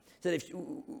 He said,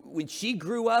 when she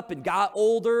grew up and got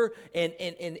older, and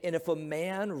if a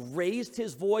man raised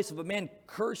his voice, if a man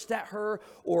cursed at her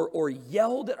or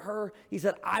yelled at her, he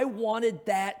said, I wanted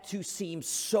that to seem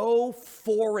so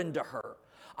foreign to her.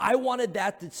 I wanted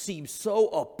that to seem so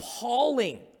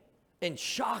appalling and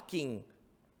shocking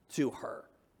to her.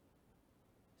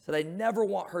 He said, I never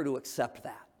want her to accept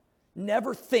that.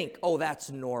 Never think, oh, that's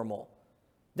normal.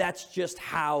 That's just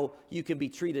how you can be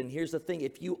treated. And here's the thing,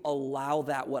 if you allow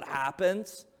that, what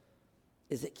happens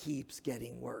is it keeps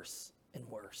getting worse and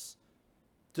worse.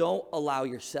 Don't allow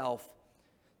yourself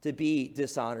to be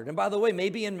dishonored. And by the way,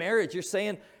 maybe in marriage you're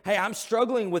saying, hey, I'm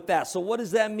struggling with that. So what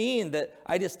does that mean? That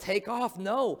I just take off?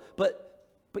 No, but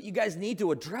you guys need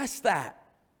to address that.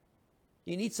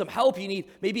 You need some help. You need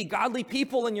maybe godly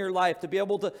people in your life to be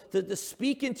able to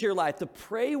speak into your life, to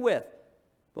pray with.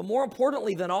 But more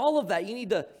importantly than all of that, you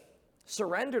need to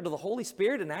surrender to the Holy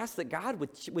Spirit and ask that God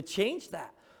would change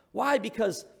that. Why?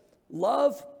 Because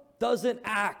love doesn't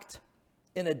act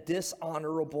in a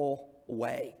dishonorable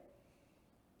way.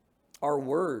 Our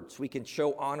words, we can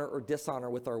show honor or dishonor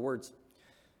with our words.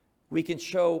 We can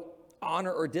show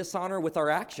honor or dishonor with our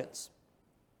actions.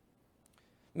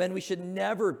 Men, we should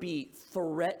never be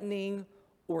threatening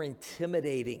or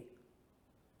intimidating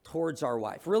towards our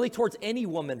wife, really towards any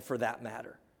woman for that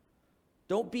matter.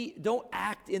 Don't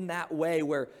act in that way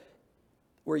where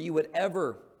you would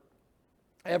ever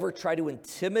try to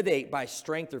intimidate by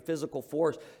strength or physical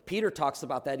force. Peter talks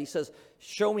about that. He says,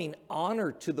 showing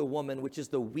honor to the woman, which is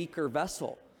the weaker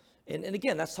vessel. And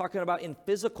again, that's talking about in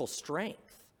physical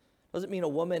strength. Doesn't mean a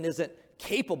woman isn't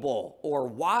capable or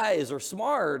wise or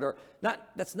smart or not.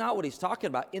 That's not what he's talking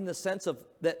about, in the sense of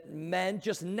that men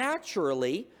just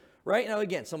naturally, right? Now,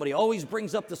 again, somebody always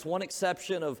brings up this one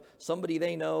exception of somebody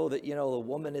they know that, the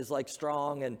woman is like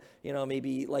strong and,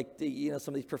 maybe like,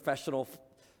 some of these professional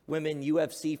women,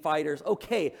 UFC fighters.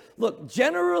 Okay, look,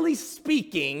 generally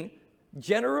speaking,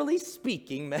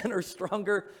 men are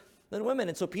stronger than women.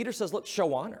 And so Peter says, look,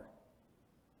 show honor.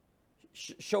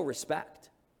 Show respect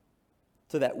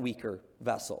to that weaker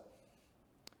vessel.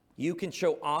 You can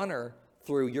show honor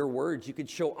through your words. You can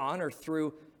show honor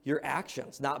through your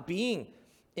actions, not being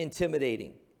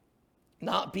intimidating,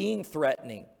 not being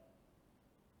threatening.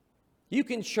 You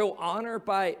can show honor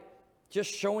by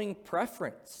just showing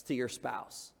preference to your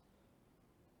spouse.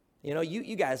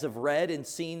 You guys have read and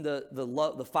seen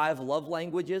the 5 love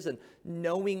languages, and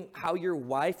knowing how your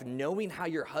wife, knowing how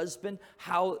your husband,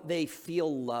 how they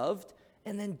feel loved,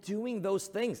 and then doing those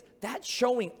things. That's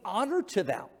showing honor to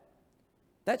them.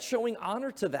 That's showing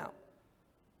honor to them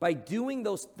by doing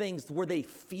those things where they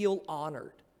feel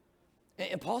honored.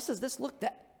 And Paul says this, look,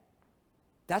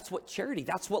 that's what charity,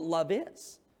 that's what love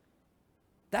is.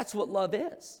 That's what love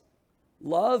is.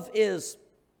 Love is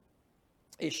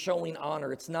showing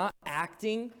honor. It's not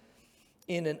acting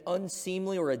in an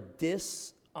unseemly or a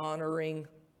dishonoring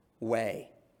way.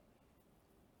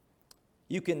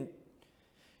 You can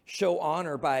show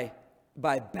honor by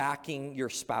backing your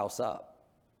spouse up.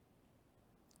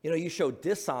 You show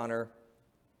dishonor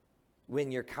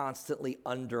when you're constantly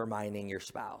undermining your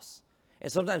spouse.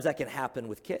 And sometimes that can happen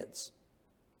with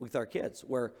our kids,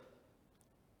 where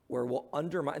we'll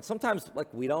undermine. And sometimes,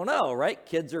 we don't know, right?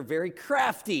 Kids are very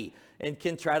crafty and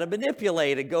can try to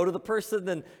manipulate and go to the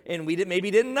person, and we maybe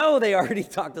didn't know they already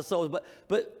talked to someone.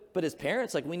 But as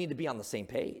parents, we need to be on the same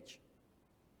page.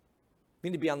 We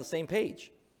need to be on the same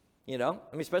page,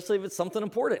 especially if it's something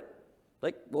important.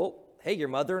 Hey, your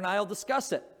mother and I will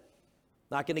discuss it.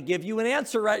 Not going to give you an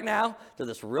answer right now to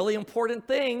this really important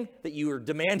thing that you are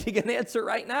demanding an answer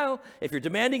right now. If you're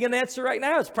demanding an answer right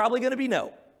now, it's probably going to be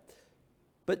no.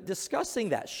 But discussing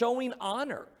that, showing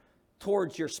honor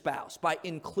towards your spouse by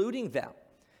including them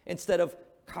instead of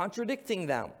contradicting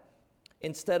them,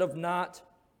 instead of not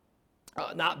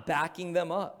not backing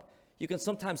them up. You can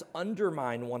sometimes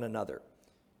undermine one another.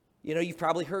 You've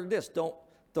probably heard this.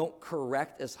 Don't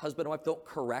correct, as husband and wife, don't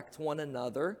correct one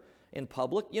another in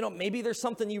public. Maybe there's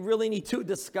something you really need to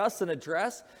discuss and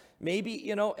address.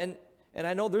 Maybe, and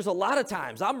I know there's a lot of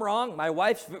times I'm wrong. My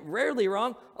wife's rarely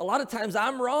wrong. A lot of times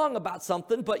I'm wrong about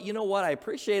something, but you know what I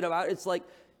appreciate about it? It's like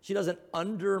she doesn't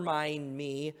undermine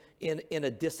me in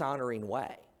a dishonoring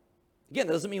way. Again,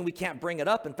 that doesn't mean we can't bring it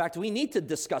up. In fact, we need to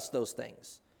discuss those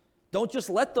things. Don't just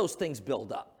let those things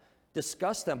build up.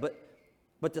 Discuss them,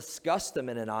 but discuss them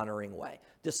in an honoring way.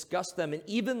 Discuss them and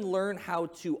even learn how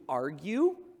to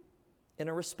argue in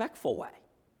a respectful way.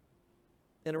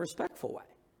 In a respectful way.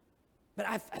 But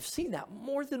I've seen that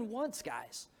more than once,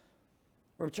 guys.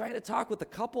 Where I'm trying to talk with a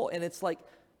couple and it's like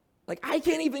I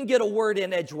can't even get a word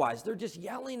in edgewise. They're just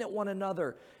yelling at one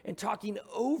another and talking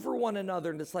over one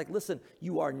another. And it's like, listen,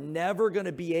 you are never going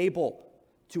to be able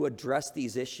to address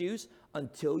these issues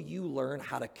until you learn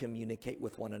how to communicate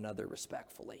with one another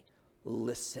respectfully.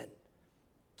 Listen.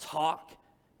 Talk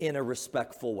in a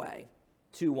respectful way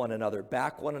to one another.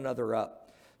 Back one another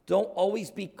up. Don't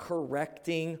always be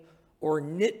correcting or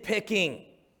nitpicking.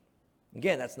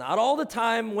 Again, that's not all the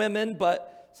time, women,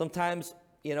 but sometimes,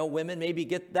 women maybe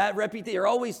get that reputation. You're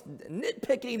always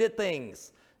nitpicking at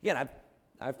things. Again,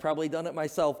 I've probably done it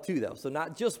myself too, though. So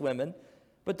not just women,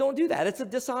 but don't do that. It's a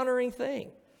dishonoring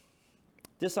thing.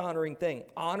 Dishonoring thing.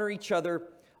 Honor each other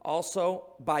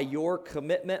also by your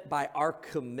commitment, by our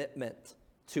commitment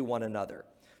to one another.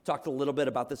 Talked a little bit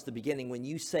about this at the beginning. When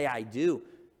you say I do,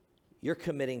 you're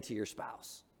committing to your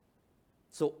spouse.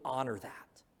 So honor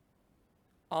that.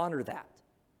 Honor that.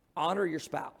 Honor your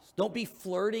spouse. Don't be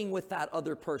flirting with that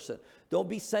other person. Don't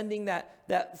be sending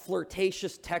that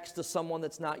flirtatious text to someone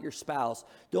that's not your spouse.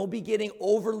 Don't be getting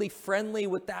overly friendly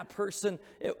with that person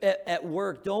at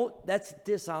work. That's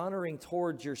dishonoring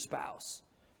towards your spouse.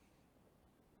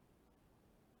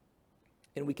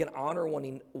 And we can honor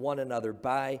one another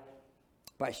by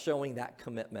showing that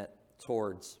commitment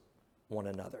towards one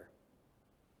another.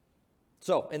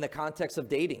 So, in the context of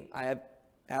dating, I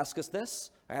ask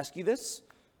you this.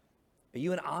 Are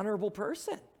you an honorable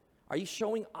person? Are you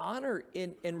showing honor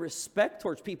and respect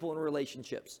towards people in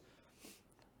relationships?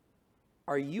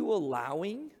 Are you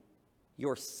allowing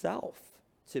yourself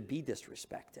to be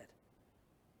disrespected?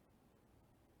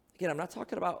 Again, I'm not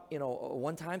talking about, a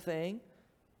one-time thing,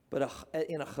 but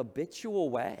in a habitual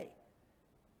way.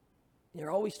 You're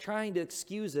always trying to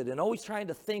excuse it and always trying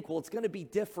to think, well, it's going to be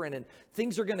different and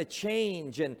things are going to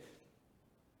change, and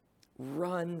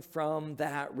run from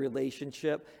that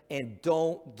relationship and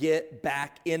don't get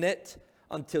back in it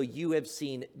until you have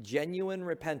seen genuine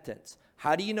repentance.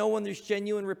 How do you know when there's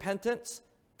genuine repentance?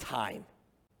 Time.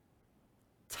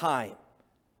 Time.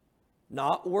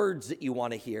 Not words that you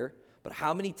want to hear, but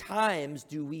how many times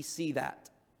do we see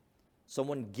that?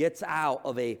 Someone gets out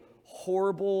of a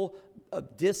horrible,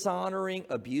 dishonoring,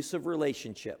 abusive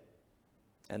relationship.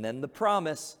 And then the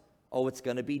promise, it's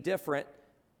going to be different.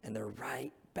 And they're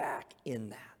right back in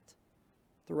that.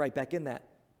 They're right back in that.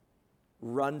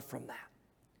 Run from that.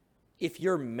 If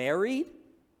you're married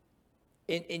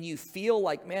and you feel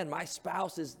like, man, my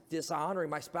spouse is dishonoring,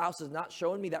 my spouse is not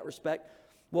showing me that respect,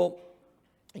 well,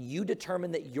 you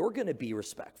determine that you're going to be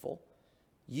respectful.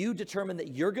 You determine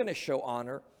that you're going to show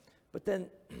honor, but then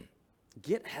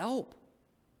get help.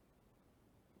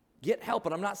 Get help.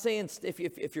 And I'm not saying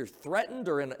if you're threatened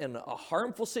or in a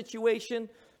harmful situation,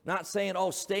 not saying,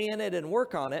 stay in it and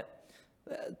work on it.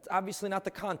 Obviously not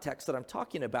the context that I'm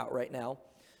talking about right now.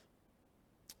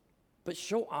 But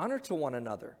show honor to one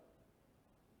another.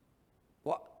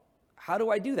 Well, how do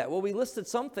I do that? Well, we listed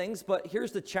some things, but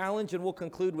here's the challenge, and we'll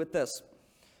conclude with this.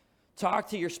 Talk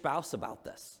to your spouse about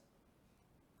this.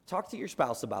 Talk to your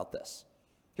spouse about this.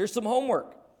 Here's some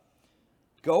homework.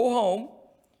 Go home,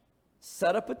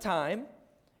 set up a time,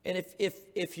 and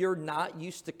if you're not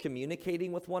used to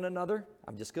communicating with one another,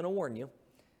 I'm just going to warn you,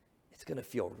 it's going to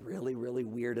feel really, really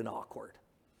weird and awkward,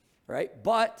 right?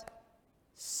 But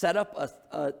set up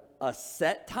a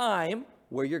set time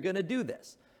where you're going to do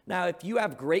this. Now, if you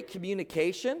have great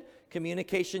communication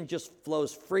just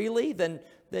flows freely, then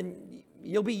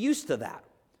you'll be used to that.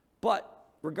 But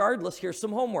regardless, here's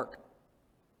some homework.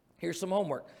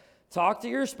 Talk to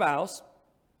your spouse.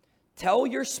 Tell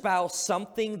your spouse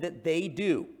something that they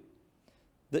do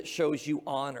that shows you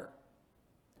honor,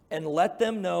 and let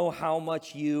them know how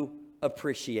much you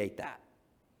appreciate that.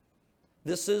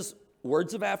 This is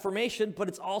words of affirmation, but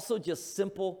it's also just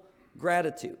simple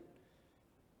gratitude.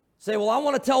 Say, well, I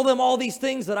want to tell them all these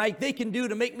things that they can do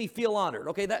to make me feel honored.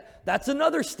 Okay, that's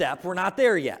another step. We're not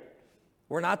there yet.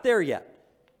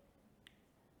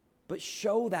 But but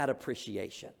show that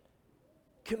appreciation.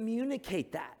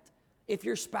 Communicate that. If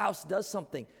your spouse does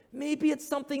something, maybe it's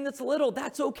something that's little,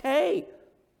 that's okay.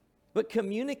 But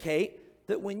communicate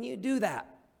that when you do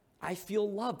that, I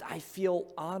feel loved, I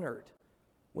feel honored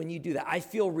when you do that. I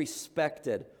feel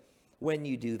respected when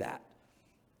you do that.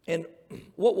 And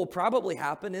what will probably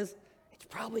happen is it's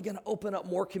probably going to open up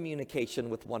more communication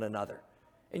with one another.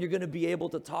 And you're going to be able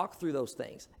to talk through those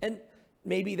things. And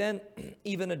maybe then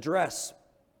even address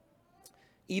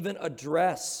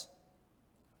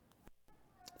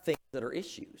things that are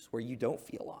issues where you don't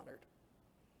feel honored.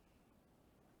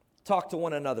 Talk to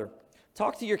one another.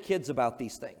 Talk to your kids about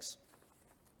these things.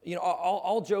 You know,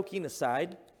 all joking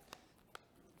aside,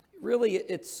 really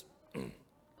it's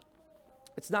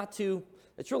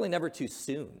really never too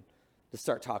soon to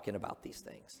start talking about these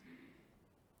things.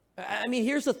 I mean,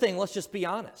 here's the thing, let's just be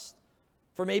honest.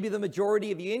 For maybe the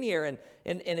majority of you in here, and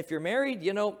if you're married,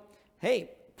 you know, hey,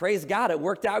 praise God, it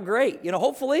worked out great. You know,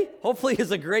 hopefully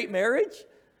it's a great marriage.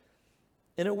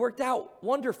 And it worked out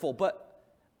wonderful, but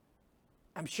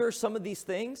I'm sure some of these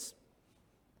things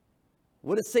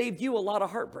would have saved you a lot of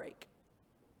heartbreak.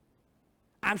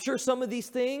 I'm sure some of these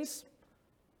things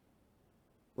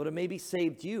would have maybe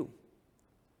saved you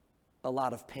a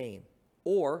lot of pain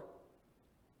or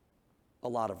a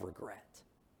lot of regret.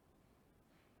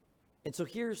 And so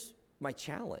here's my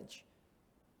challenge,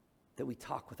 that we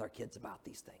talk with our kids about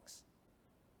these things,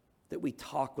 that we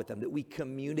talk with them, that we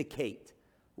communicate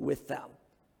with them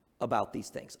about these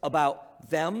things, about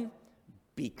them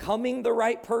becoming the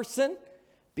right person,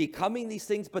 becoming these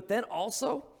things, but then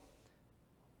also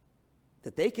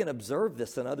that they can observe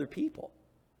this in other people,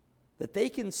 that they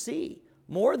can see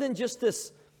more than just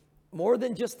this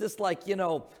like, you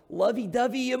know,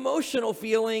 lovey-dovey emotional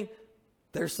feeling.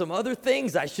 There's some other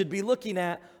things I should be looking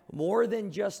at, more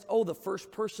than just, oh, the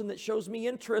first person that shows me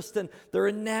interest and they're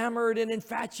enamored and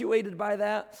infatuated by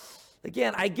that.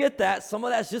 Again, I get that. Some of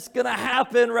that's just going to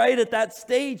happen right at that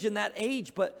stage and that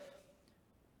age, but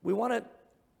we want to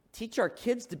teach our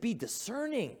kids to be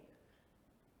discerning.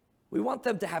 We want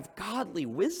them to have godly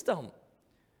wisdom.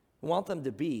 We want them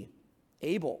to be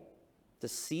able to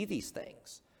see these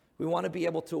things. We want to be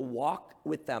able to walk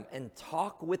with them and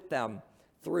talk with them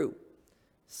through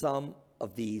some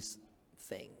of these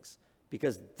things.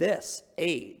 Because this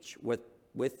age with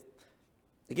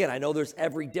again, I know there's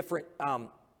every different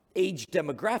age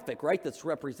demographic, right, that's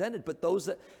represented, but those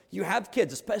that you have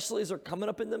kids, especially as they're coming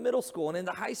up into middle school and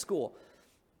into high school,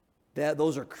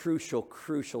 those are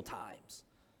crucial times.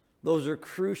 Those are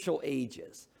crucial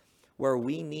ages where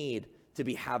we need to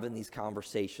be having these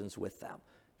conversations with them,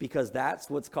 because that's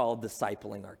what's called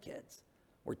discipling our kids.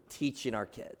 We're teaching our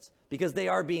kids because they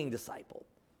are being discipled.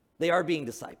 They are being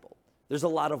discipled. There's a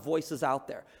lot of voices out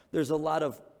there. There's a lot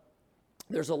of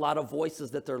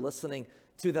voices that they're listening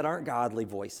to that aren't godly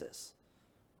voices.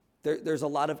 There's a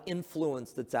lot of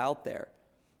influence that's out there.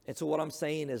 And so what I'm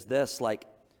saying is this, like,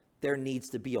 there needs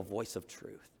to be a voice of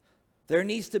truth. There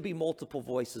needs to be multiple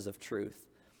voices of truth.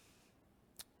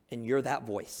 And you're that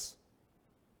voice.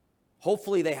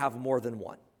 Hopefully they have more than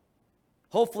one.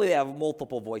 Hopefully they have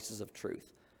multiple voices of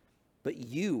truth. But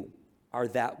you are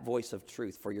that voice of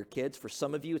truth for your kids. For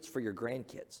some of you, it's for your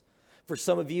grandkids. For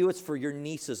some of you, it's for your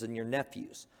nieces and your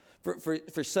nephews.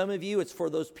 For some of you, it's for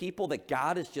those people that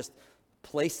God has just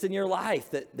placed in your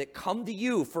life that come to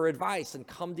you for advice and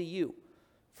come to you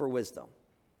for wisdom.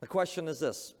 The question is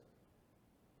this: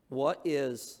 what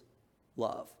is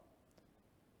love?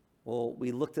 Well,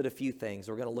 we looked at a few things.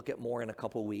 We're going to look at more in a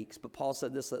couple weeks. But Paul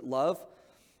said this, that love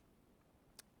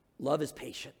is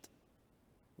patient.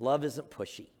 Love isn't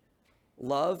pushy.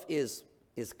 Love is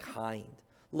kind.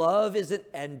 Love isn't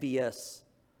envious.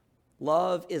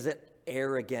 Love isn't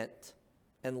arrogant.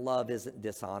 And love isn't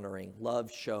dishonoring.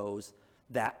 Love shows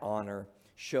that honor,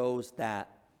 shows that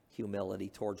humility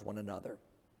towards one another.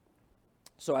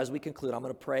 So as we conclude, I'm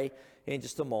going to pray in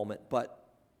just a moment, but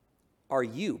are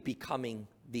you becoming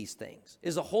these things?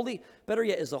 Is the Holy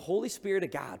Spirit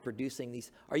of God producing these?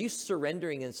 Are you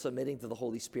surrendering and submitting to the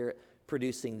Holy Spirit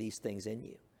producing these things in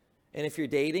you? And if you're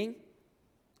dating,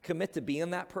 commit to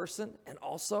being that person. And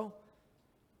also,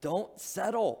 don't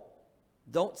settle.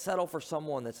 Don't settle for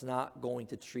someone that's not going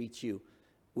to treat you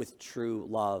with true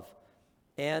love.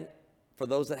 And for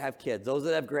those that have kids, those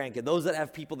that have grandkids, those that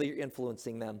have people that you're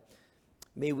influencing them,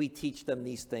 may we teach them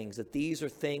these things, that these are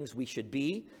things we should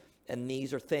be, and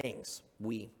these are things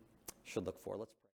we should look for. Let's